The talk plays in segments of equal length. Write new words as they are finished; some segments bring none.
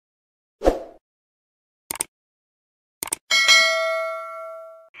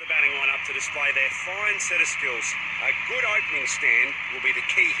display their fine set of skills. A good opening stand will be the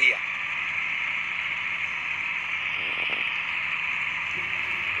key here.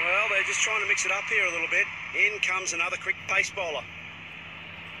 Well, they're just trying to mix it up here a little bit. In comes another quick pace bowler.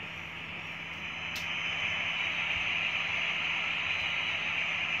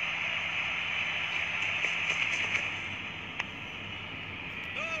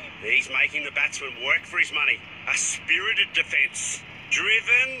 He's making the batsman work for his money. A spirited defence.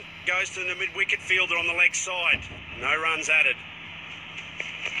 Driven, goes to the mid-wicket fielder on the leg side. No runs added.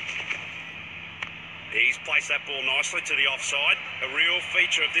 He's placed that ball nicely to the offside. A real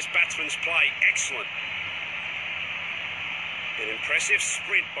feature of this batsman's play. Excellent. An impressive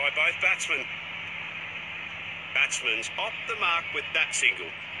sprint by both batsmen. Batsman's off the mark with that single.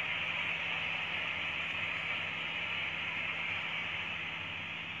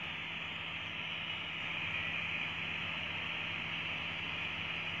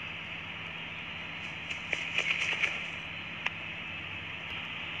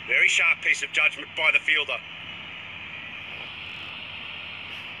 Very sharp piece of judgment by the fielder.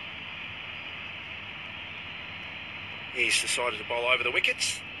 He's decided to bowl over the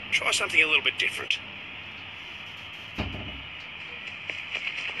wickets. Try something a little bit different. The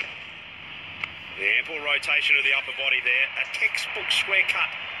ample rotation of the upper body there. A textbook square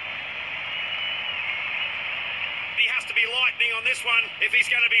cut. He has to be lightning on this one if he's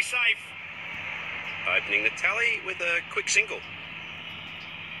going to be safe. Opening the tally with a quick single.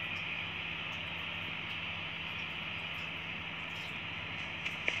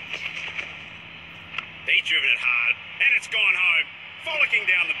 He's driven it hard, and it's gone home, frolicking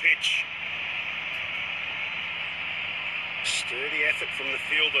down the pitch. Sturdy effort from the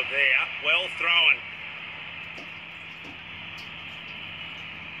fielder there, well thrown.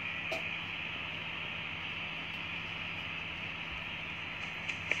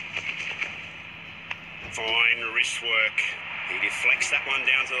 Fine wrist work. He deflects that one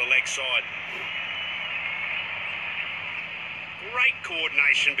down to the leg side. Great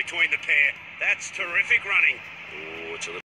coordination between the pair. That's terrific running. Oh, it's a little